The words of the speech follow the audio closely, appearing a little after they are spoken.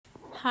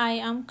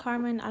Hi, I'm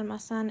Carmen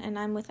Almazan and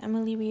I'm with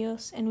Emily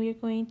Rios, and we're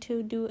going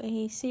to do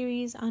a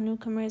series on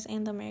newcomers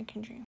and the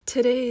American dream.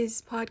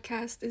 Today's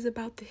podcast is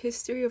about the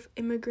history of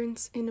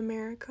immigrants in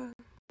America.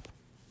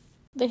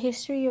 The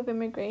history of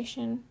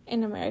immigration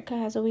in America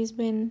has always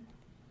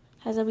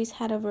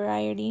had a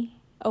variety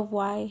of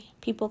why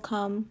people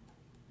come,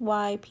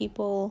 why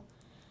people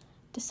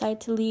decide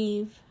to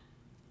leave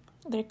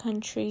their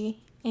country,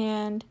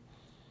 and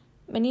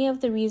many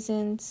of the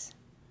reasons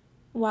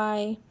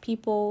why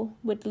people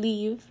would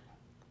leave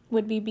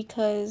would be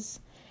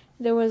because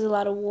there was a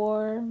lot of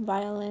war,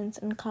 violence,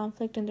 and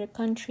conflict in their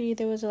country.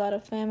 There was a lot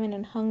of famine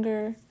and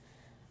hunger,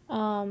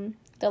 the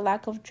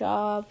lack of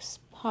jobs,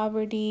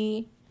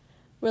 poverty,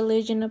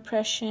 religion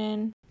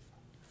oppression.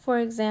 For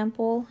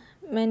example,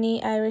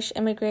 many Irish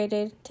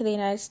immigrated to the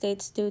United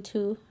States due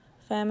to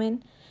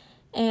famine,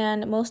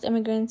 and most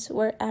immigrants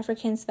were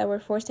Africans that were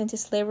forced into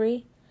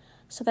slavery.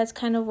 So that's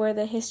kind of where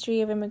the history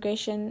of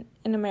immigration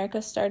in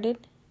America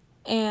started.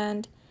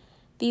 And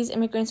these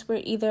immigrants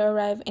were either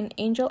arrive in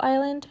Angel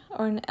Island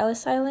or in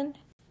Ellis Island.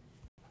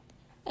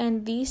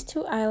 And these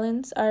two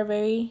islands are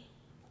very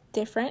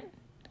different.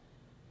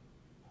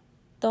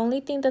 The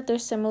only thing that they're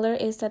similar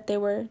is that they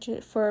were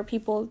for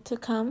people to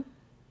come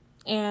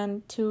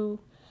and to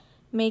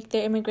make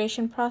their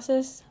immigration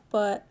process,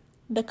 but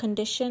the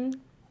condition,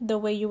 the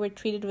way you were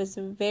treated was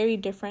very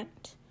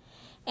different.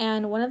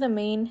 And one of the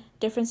main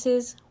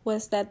differences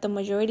was that the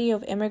majority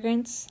of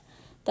immigrants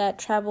that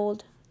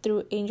traveled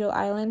through Angel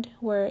Island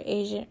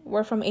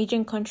were from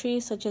Asian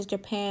countries such as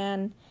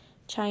Japan,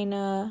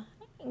 China,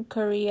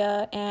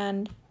 Korea,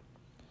 and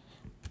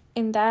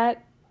in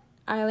that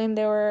island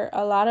there were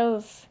a lot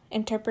of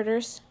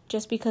interpreters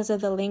just because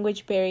of the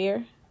language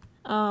barrier.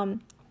 The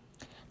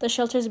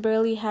shelters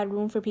barely had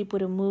room for people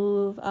to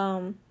move,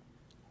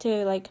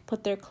 to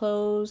put their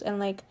clothes,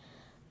 and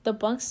the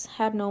bunks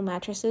had no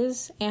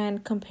mattresses.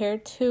 And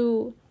compared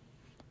to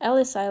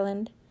Ellis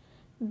Island,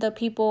 the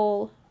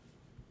people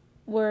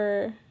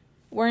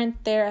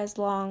weren't there as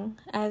long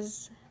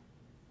as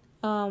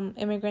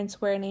immigrants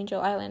were in Angel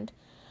Island.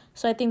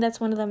 So I think that's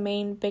one of the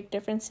main big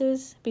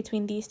differences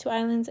between these two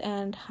islands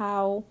and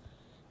how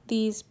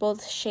these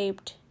both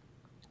shaped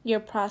your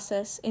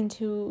process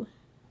into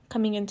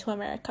coming into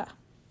America.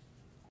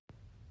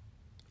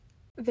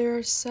 There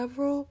are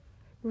several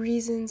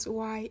reasons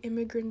why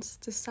immigrants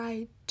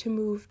decide to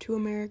move to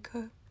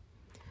America.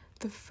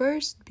 The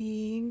first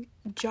being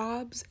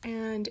jobs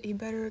and a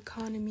better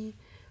economy.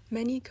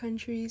 Many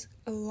countries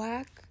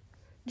lack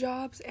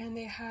jobs and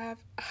they have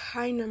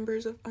high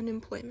numbers of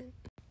unemployment.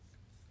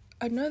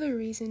 Another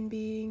reason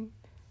being,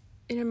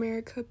 in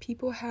America,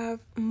 people have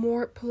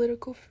more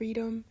political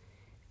freedom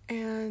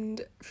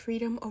and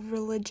freedom of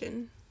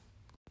religion.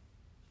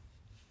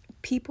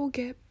 People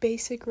get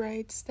basic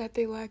rights that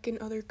they lack in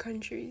other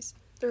countries.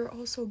 There are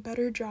also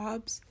better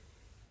jobs,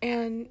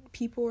 and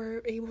people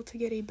are able to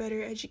get a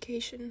better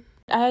education.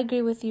 I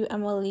agree with you,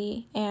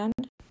 Emily, and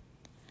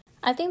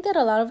I think that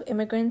a lot of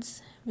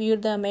immigrants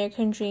viewed the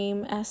American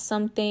dream as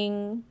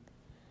something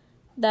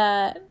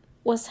that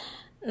was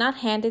not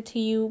handed to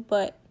you,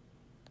 but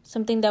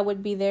something that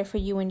would be there for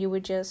you when you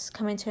would just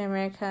come into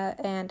America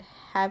and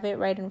have it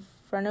right in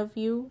front of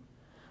you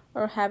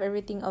or have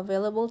everything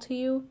available to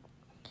you.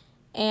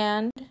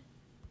 And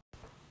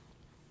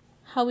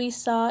how we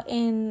saw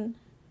in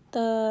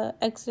the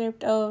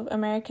excerpt of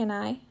American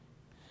Eye,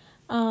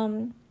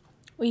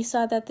 we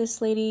saw that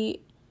this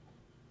lady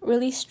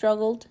really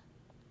struggled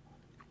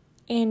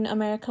in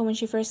America when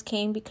she first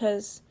came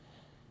because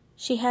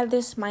she had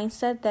this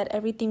mindset that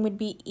everything would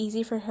be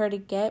easy for her to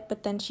get,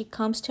 but then she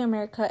comes to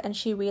America and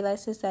she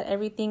realizes that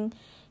everything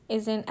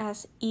isn't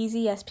as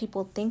easy as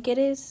people think it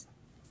is.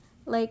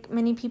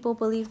 Many people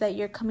believe that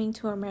you're coming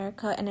to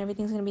America and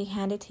everything's going to be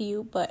handed to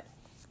you, but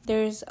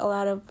there's a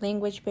lot of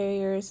language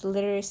barriers,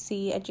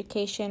 literacy,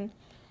 education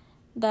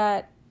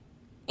that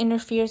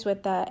interferes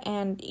with that,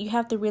 and you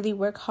have to really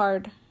work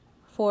hard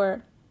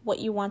for what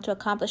you want to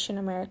accomplish in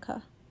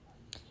America.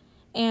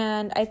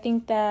 And I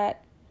think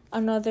that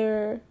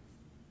another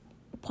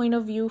point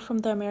of view from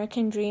the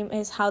American dream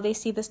is how they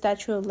see the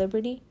Statue of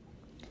Liberty.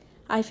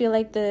 I feel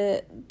like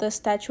the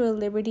Statue of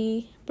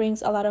Liberty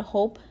brings a lot of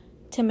hope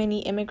to many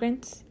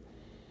immigrants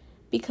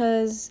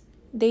because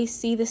they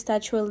see the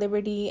Statue of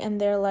Liberty and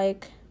they're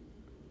like,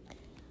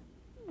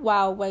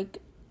 wow,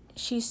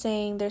 she's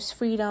saying there's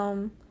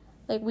freedom.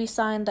 We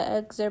saw in the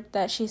excerpt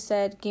that she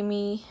said, give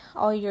me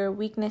all your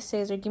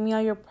weaknesses or give me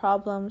all your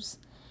problems.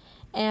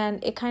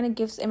 And it kind of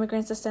gives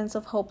immigrants a sense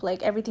of hope,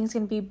 everything's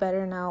going to be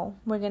better now.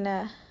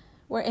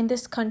 We're in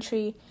this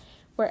country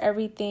where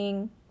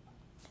everything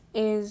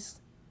is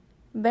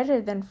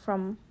better than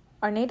from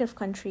our native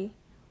country.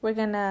 We're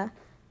going to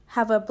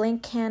have a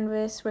blank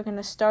canvas. We're going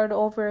to start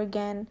over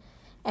again,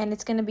 and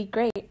it's going to be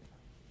great.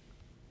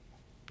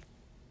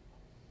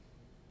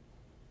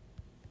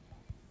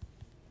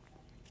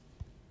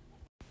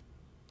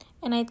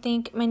 And I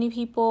think many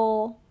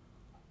people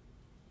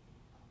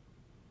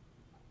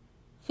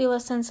feel a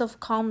sense of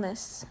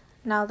calmness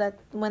now that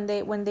when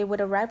they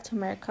would arrive to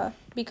America,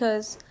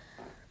 because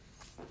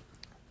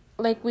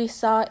like we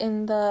saw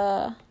in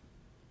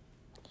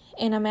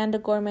Amanda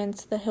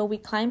Gorman's The Hill We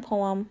Climb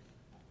poem,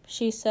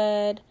 she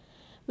said,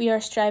 "We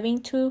are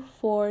striving to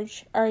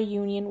forge our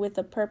union with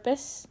a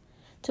purpose,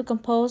 to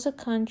compose a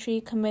country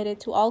committed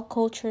to all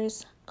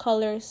cultures,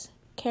 colors,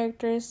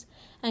 characters,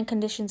 and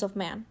conditions of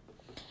man."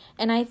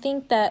 And I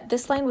think that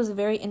this line was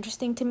very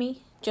interesting to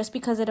me, just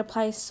because it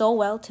applies so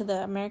well to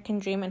the American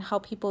dream and how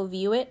people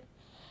view it.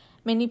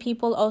 Many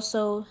people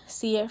also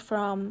see it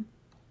from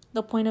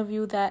the point of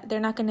view that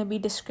they're not going to be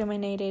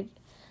discriminated.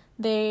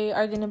 They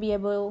are going to be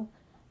able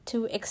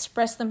to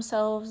express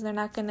themselves. They're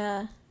not going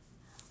to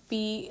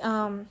be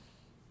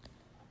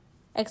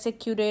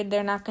executed.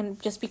 They're not going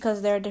to, just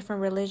because they're a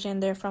different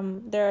religion,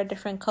 they're a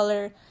different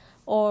color,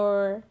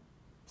 or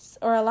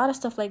a lot of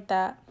stuff like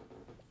that.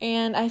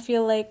 And I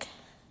feel like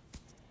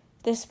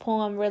this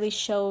poem really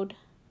showed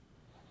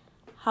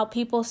how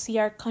people see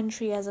our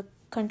country as a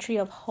country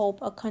of hope,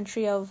 a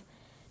country of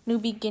new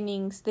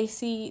beginnings.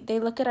 They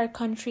look at our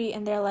country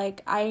and they're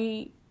like,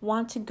 I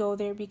want to go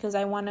there because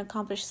I want to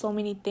accomplish so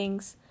many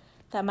things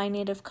that my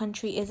native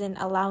country isn't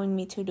allowing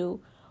me to do,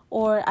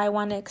 or I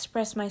want to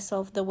express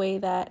myself the way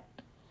that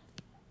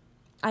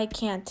I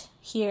can't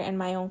here in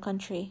my own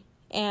country,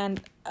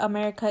 and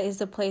America is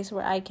the place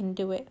where I can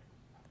do it.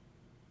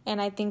 And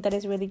I think that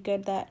is really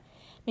good that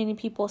many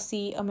people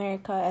see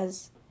America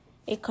as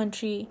a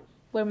country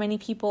where many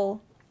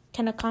people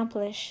can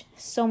accomplish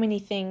so many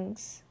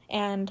things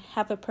and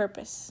have a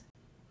purpose.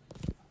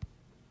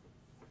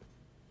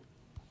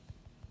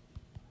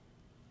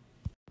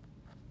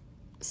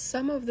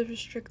 Some of the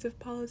restrictive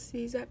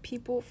policies that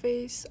people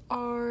face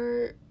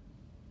are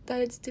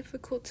that it's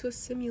difficult to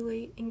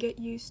assimilate and get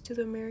used to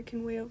the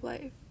American way of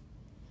life.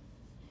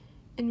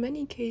 In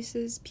many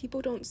cases,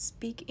 people don't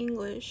speak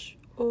English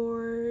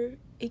or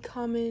a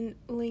common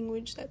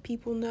language that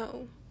people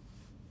know.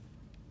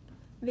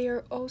 They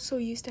are also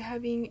used to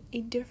having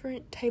a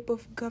different type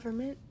of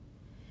government,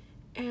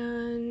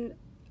 and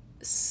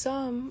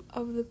some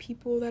of the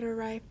people that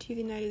arrive to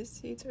the United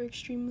States are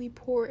extremely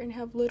poor and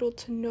have little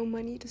to no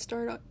money to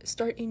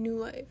start a new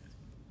life.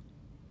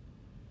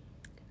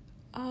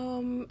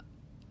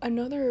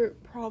 Another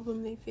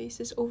problem they face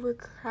is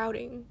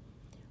overcrowding,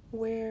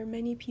 where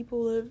many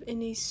people live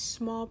in a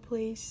small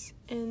place,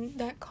 and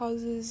that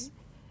causes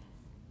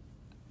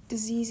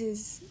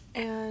diseases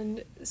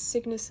and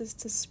sicknesses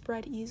to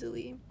spread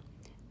easily.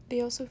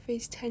 They also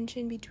face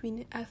tension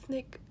between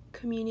ethnic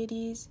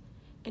communities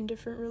and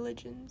different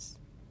religions.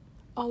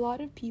 A lot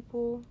of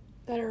people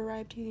that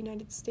arrive to the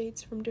United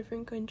States from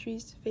different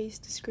countries face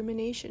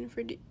discrimination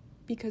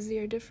because they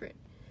are different.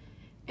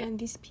 And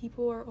these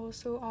people are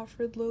also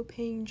offered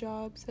low-paying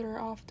jobs that are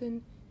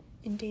often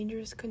in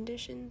dangerous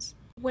conditions.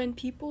 When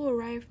people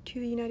arrive to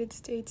the United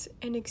States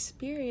and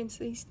experience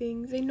these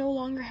things, they no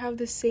longer have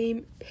the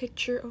same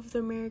picture of the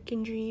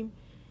American dream.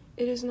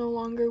 It is no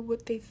longer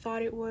what they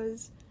thought it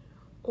was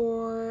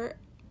or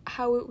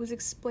how it was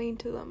explained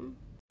to them.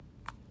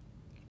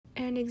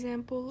 An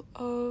example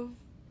of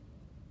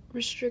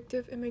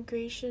restrictive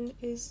immigration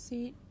is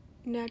the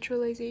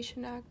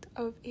Naturalization Act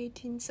of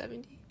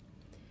 1870.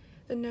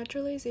 The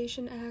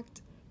Naturalization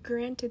Act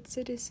granted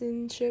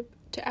citizenship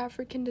to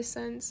African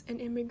descents and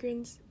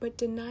immigrants, but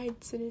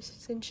denied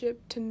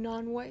citizenship to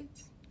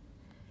non-whites.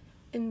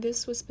 And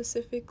this was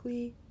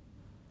specifically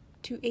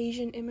to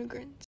Asian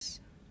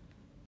immigrants.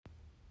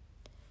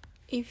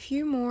 A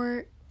few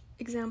more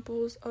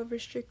examples of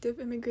restrictive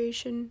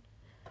immigration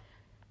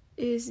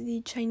is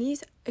the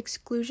Chinese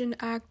Exclusion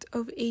Act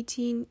of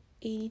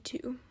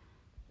 1882.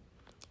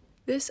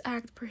 This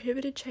act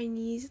prohibited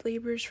Chinese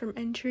laborers from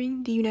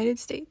entering the United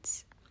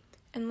States.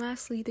 And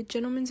lastly, the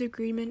Gentleman's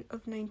Agreement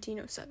of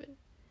 1907,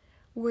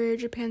 where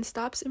Japan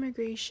stops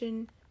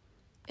immigration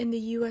and the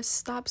U.S.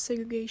 stops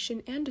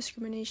segregation and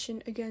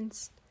discrimination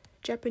against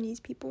Japanese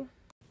people.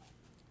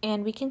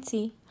 And we can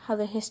see how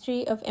the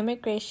history of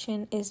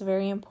immigration is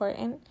very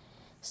important,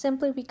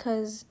 simply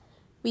because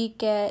we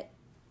get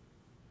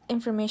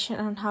information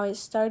on how it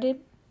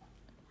started,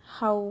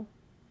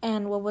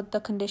 and what the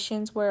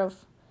conditions were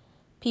of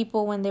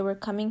people when they were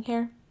coming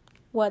here,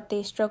 what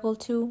they struggled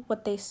to,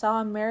 what they saw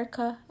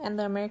America and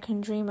the American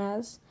dream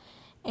as,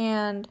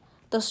 and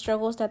the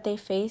struggles that they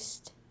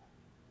faced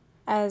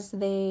as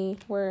they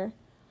were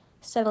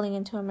settling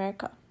into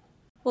America.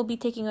 We'll be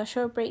taking a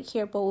short break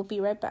here, but we'll be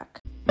right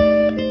back.